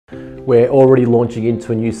We're already launching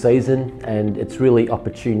into a new season, and it's really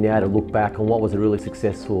opportune now to look back on what was a really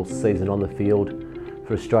successful season on the field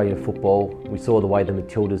for Australian football. We saw the way the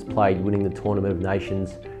Matildas played, winning the Tournament of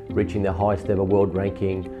Nations, reaching their highest ever world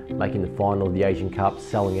ranking, making the final of the Asian Cup,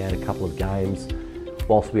 selling out a couple of games,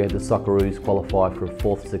 whilst we had the Socceroos qualify for a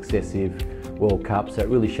fourth successive World Cup. So it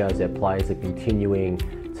really shows our players are continuing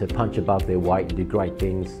to punch above their weight and do great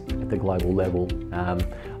things at the global level.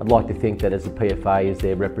 I'd like to think that as the PFA, as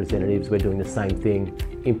their representatives, we're doing the same thing.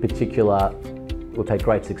 In particular, we've had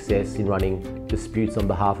great success in running disputes on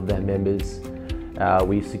behalf of our members.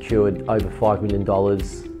 We secured over $5 million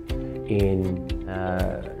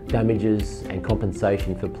in damages and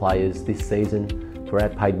compensation for players this season for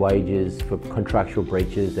outpaid wages, for contractual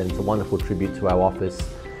breaches, and it's a wonderful tribute to our office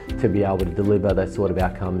to be able to deliver those sort of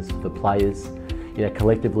outcomes for players. You know,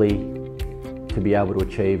 collectively, to be able to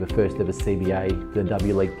achieve a first ever CBA for the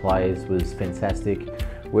W League players was fantastic.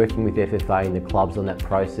 Working with FFA and the clubs on that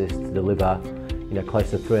process to deliver, you know, close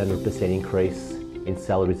to 300% increase in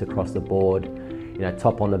salaries across the board. You know,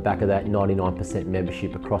 top on the back of that, 99%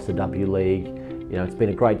 membership across the W League. You know, it's been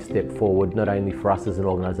a great step forward, not only for us as an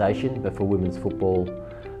organisation, but for women's football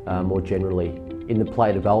more generally. In the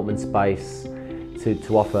player development space,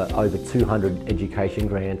 to offer over 200 education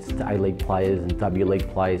grants to A-League players and W League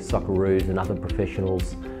players, Socceroos and other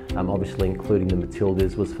professionals, obviously including the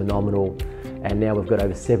Matildas, was phenomenal. And now we've got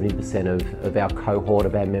over 70% of our cohort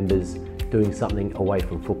of our members doing something away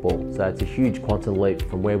from football. So it's a huge quantum leap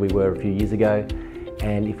from where we were a few years ago.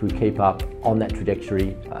 And if we keep up on that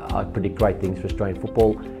trajectory, I predict great things for Australian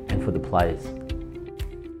football and for the players.